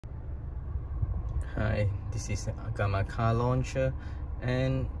Hi, this is Agama Car Launcher,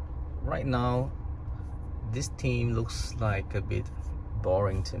 and right now this theme looks like a bit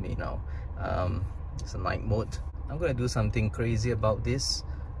boring to me now. It's a night mode. I'm gonna do something crazy about this.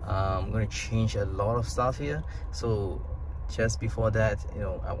 I'm gonna change a lot of stuff here, so just before that,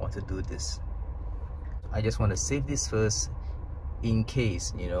 I want to do this. I just want to save this first in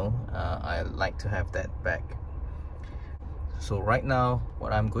case I like to have that back. So right now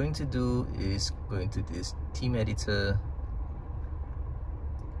what I'm going to do is going to this theme editor,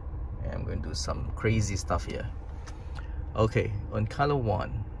 and I'm going to do some crazy stuff here. Okay, on color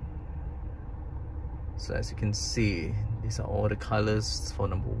 1, so as you can see, these are all the colors for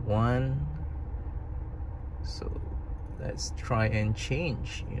number 1. So let's try and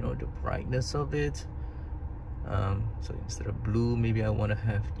change the brightness of it. So instead of blue, maybe I want to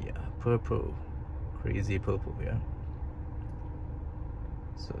have purple, crazy purple.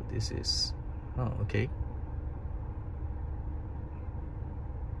 So this is okay.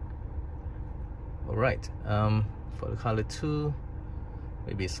 All right, for the color 2,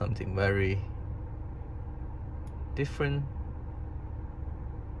 maybe something very different.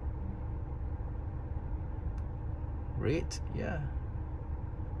 Red, yeah.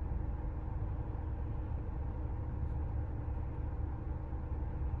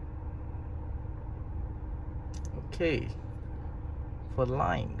 Okay, for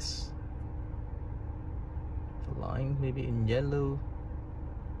lines, maybe in yellow,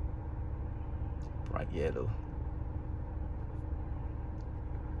 bright yellow.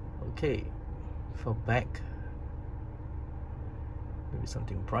 Okay, for back, maybe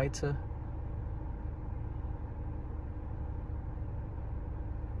something brighter.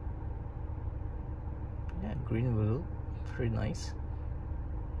 Yeah, green will look pretty nice.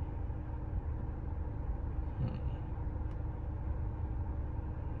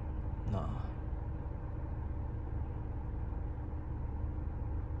 No.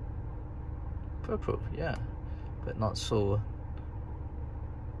 Purple, yeah, but not so.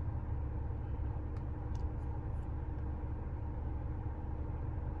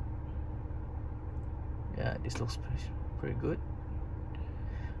 Yeah, this looks pretty good.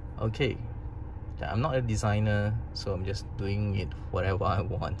 Okay, I'm not a designer, so I'm just doing it whatever I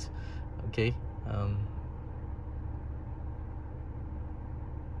want. Okay,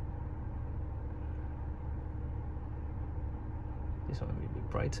 this one will be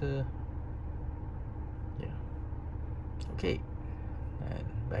brighter. Yeah. Okay, and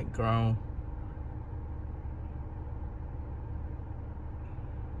background.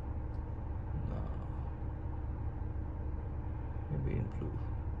 No. Maybe in blue.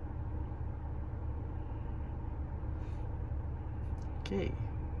 Okay.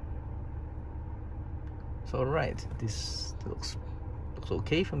 So alright, this looks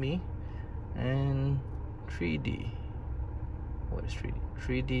okay for me. And 3D. What is 3D?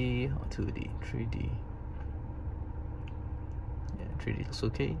 3D or 2D? 3D. Yeah, 3D looks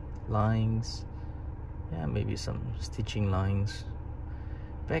okay. Lines. Yeah, maybe some stitching lines.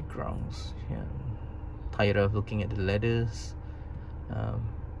 Backgrounds. Yeah. Tired of looking at the letters.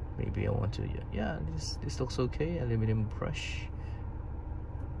 Maybe I want to. Yeah, this looks okay. Aluminum brush.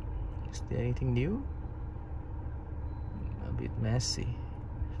 Is there anything new? A bit messy.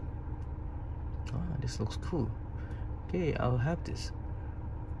 This looks cool. Okay, I'll have this.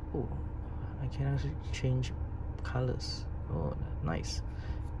 Oh, I can actually change colors. Oh, nice.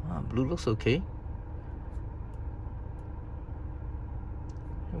 Blue looks okay.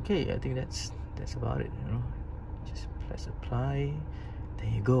 Okay, I think that's about it. Just press apply. There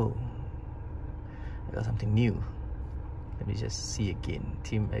you go. I got something new. Let me just see again.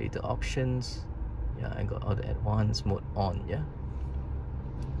 Theme editor options. Yeah, I got all the advanced mode on. Yeah.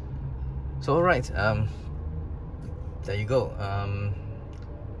 So alright, there you go.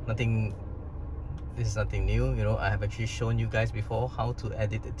 This is nothing new. I have actually shown you guys before how to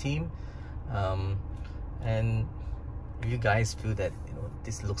edit a theme, and if you guys feel that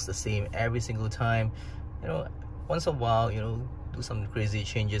this looks the same every single time, once in a while do some crazy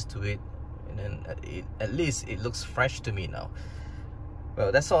changes to it, and then at least it looks fresh to me now.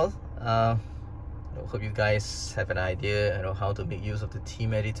 Well, that's all. Hope you guys have an idea how to make use of the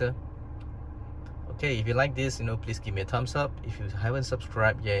theme editor. Okay, if you like this, please give me a thumbs up. If you haven't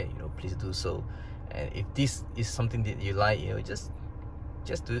subscribed yet, please do so. And if this is something that you like, just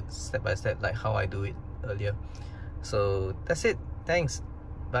do it step by step, like how I do it earlier. So that's it. Thanks.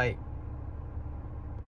 Bye.